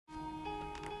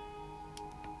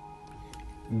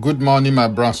Good morning, my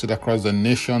brothers across the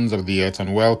nations of the earth,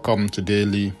 and welcome to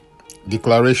Daily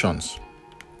Declarations.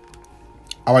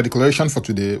 Our declaration for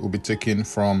today will be taken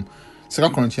from 2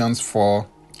 Corinthians 4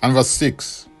 and verse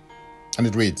 6, and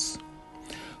it reads,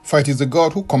 "For it is the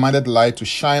God who commanded light to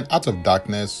shine out of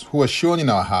darkness, who has shown in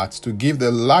our hearts to give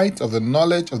the light of the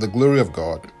knowledge of the glory of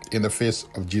God in the face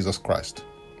of Jesus Christ."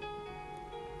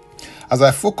 As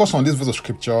I focus on this verse of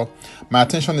scripture, my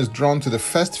attention is drawn to the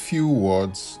first few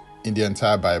words in the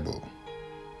entire Bible.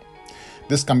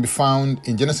 This can be found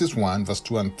in Genesis 1, verse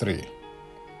 2 and 3.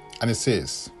 And it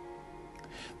says,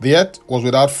 "The earth was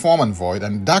without form and void,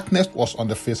 and darkness was on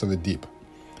the face of the deep.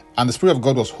 And the Spirit of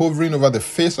God was hovering over the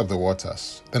face of the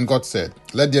waters. Then God said,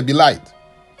 'Let there be light.'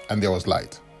 And there was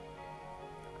light."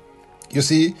 You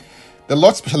see, the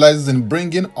Lord specializes in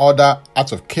bringing order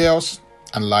out of chaos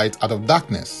and light out of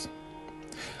darkness.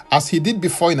 As he did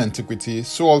before in antiquity,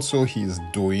 so also he is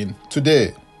doing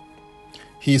today.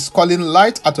 He is calling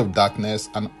light out of darkness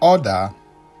and order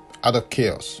out of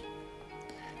chaos.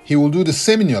 He will do the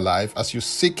same in your life as you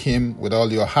seek him with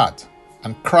all your heart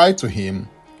and cry to him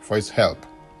for his help.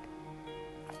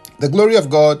 The glory of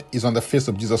God is on the face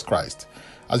of Jesus Christ.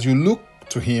 As you look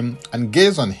to him and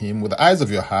gaze on him with the eyes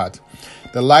of your heart,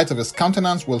 the light of his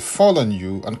countenance will fall on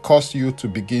you and cause you to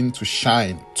begin to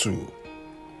shine too.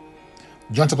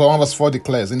 John chapter 1 verse 4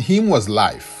 declares, "In him was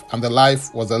life, and the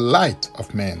life was the light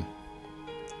of men."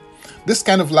 This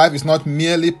kind of life is not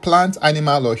merely plant,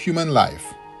 animal, or human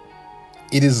life.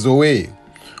 It is Zoe,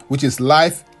 which is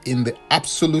life in the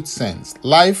absolute sense,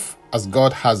 life as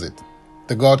God has it,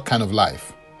 the God kind of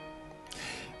life.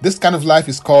 This kind of life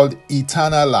is called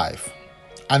eternal life,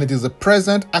 and it is the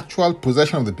present actual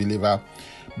possession of the believer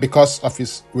because of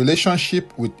his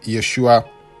relationship with Yeshua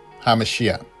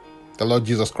HaMashiach, the Lord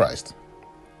Jesus Christ.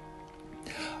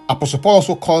 Apostle Paul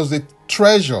also calls it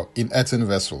treasure in earthen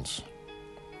vessels.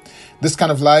 This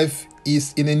kind of life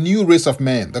is in a new race of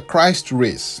men, the Christ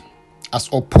race, as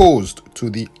opposed to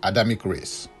the Adamic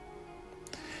race.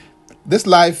 This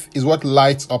life is what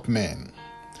lights up men.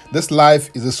 This life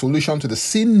is a solution to the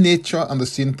sin nature and the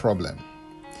sin problem.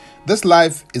 This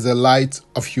life is a light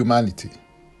of humanity.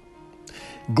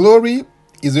 Glory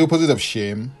is the opposite of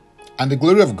shame, and the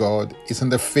glory of God is in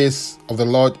the face of the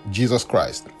Lord Jesus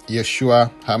Christ, Yeshua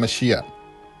HaMashiach.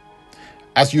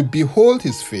 As you behold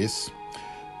his face,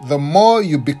 the more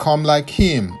you become like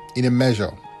him in a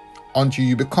measure, until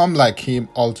you become like him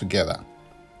altogether.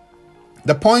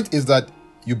 The point is that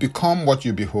you become what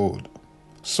you behold.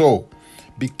 So,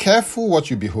 be careful what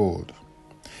you behold.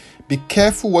 Be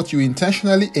careful what you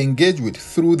intentionally engage with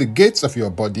through the gates of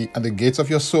your body and the gates of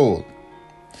your soul.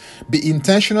 Be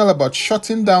intentional about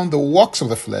shutting down the works of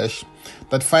the flesh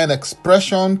that find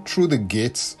expression through the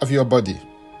gates of your body.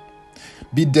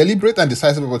 Be deliberate and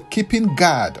decisive about keeping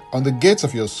guard on the gates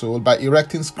of your soul by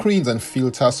erecting screens and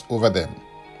filters over them.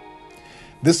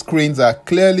 These screens are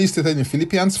clearly stated in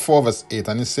Philippians 4 verse 8,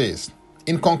 and it says,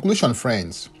 "In conclusion,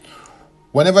 friends,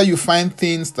 whenever you find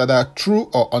things that are true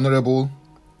or honorable,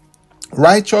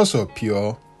 righteous or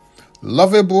pure,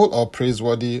 lovable or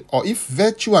praiseworthy, or if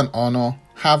virtue and honor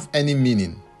have any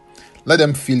meaning, let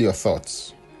them fill your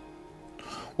thoughts.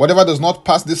 Whatever does not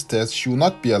pass this test should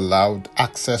not be allowed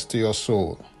access to your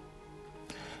soul."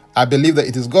 I believe that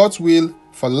it is God's will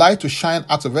for light to shine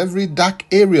out of every dark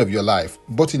area of your life,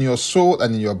 both in your soul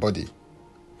and in your body.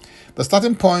 The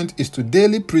starting point is to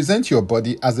daily present your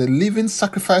body as a living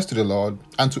sacrifice to the Lord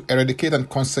and to eradicate and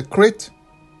consecrate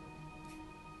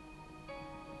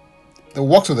the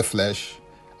works of the flesh,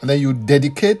 and then you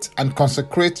dedicate and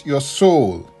consecrate your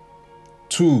soul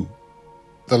to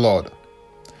the Lord.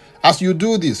 As you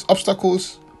do this,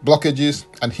 obstacles, blockages,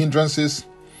 and hindrances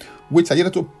which are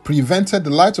yet to prevent the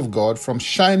light of God from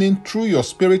shining through your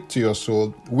spirit to your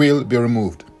soul will be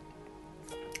removed.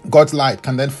 God's light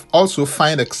can then also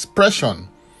find expression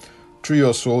through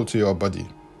your soul to your body.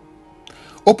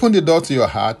 Open the door to your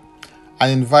heart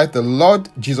and invite the Lord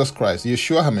Jesus Christ,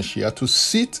 Yeshua HaMashiach, to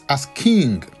sit as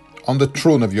King on the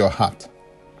throne of your heart.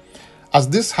 As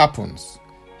this happens,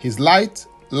 his light,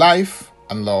 life,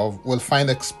 and love will find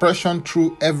expression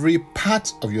through every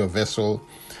part of your vessel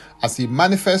as he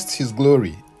manifests his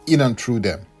glory in and through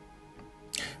them.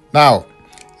 Now,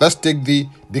 let's take the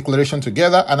declaration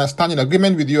together, and I stand in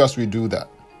agreement with you as we do that.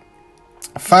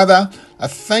 Father, I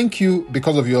thank you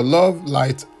because of your love,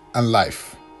 light, and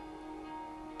life.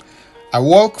 I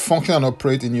walk, function, and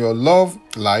operate in your love,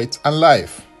 light, and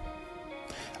life.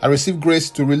 I receive grace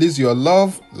to release your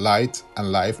love, light,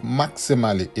 and life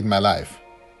maximally in my life.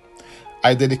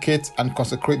 I dedicate and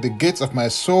consecrate the gates of my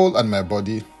soul and my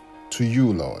body to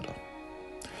you, Lord.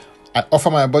 I offer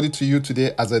my body to you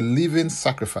today as a living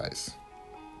sacrifice.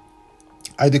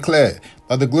 I declare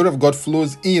that the glory of God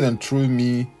flows in and through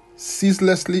me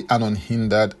ceaselessly and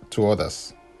unhindered to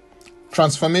others.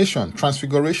 Transformation,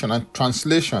 transfiguration, and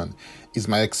translation is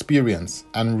my experience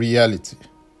and reality.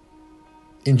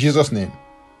 In Jesus' name,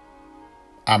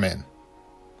 Amen.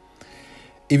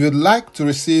 If you'd like to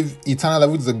receive eternal life,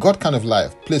 which is the God kind of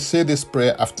life, please say this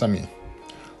prayer after me.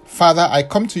 Father, I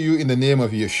come to you in the name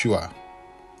of Yeshua.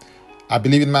 I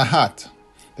believe in my heart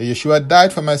that Yeshua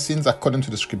died for my sins according to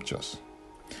the scriptures.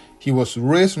 He was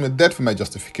raised from the dead for my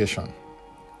justification.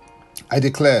 I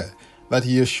declare that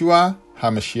Yeshua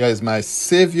HaMashiach is my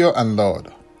Savior and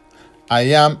Lord. I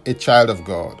am a child of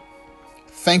God.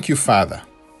 Thank you, Father.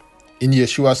 In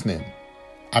Yeshua's name,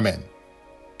 Amen.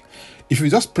 If you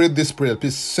just prayed this prayer,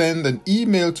 please send an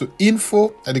email to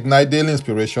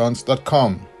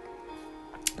info@ignitedailyinspirations.com.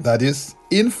 That is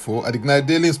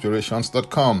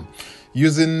info@ignitedailyinspirations.com.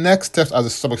 Using next steps as a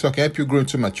subject so I can help you grow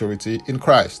into maturity in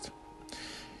Christ.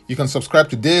 You can subscribe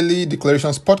to Daily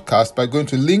Declarations Podcast by going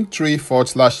to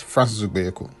linktree/Francis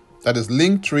Ugbeku. That is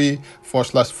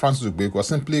linktree/Francis Ugbeku. Or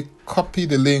simply copy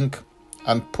the link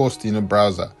and post in your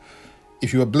browser.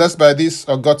 If you were blessed by this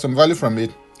or got some value from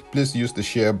it, please use the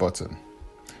share button.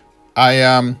 I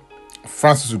am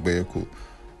Francis Ugbeku.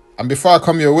 And before I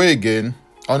come your way again,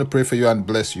 I want to pray for you and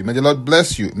bless you. May the Lord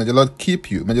bless you. May the Lord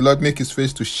keep you. May the Lord make his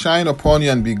face to shine upon you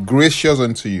and be gracious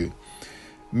unto you.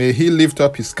 May he lift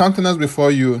up his countenance before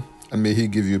you and may he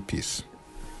give you peace.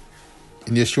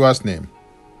 In Yeshua's name,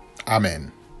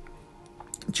 Amen.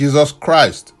 Jesus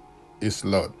Christ is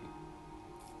Lord.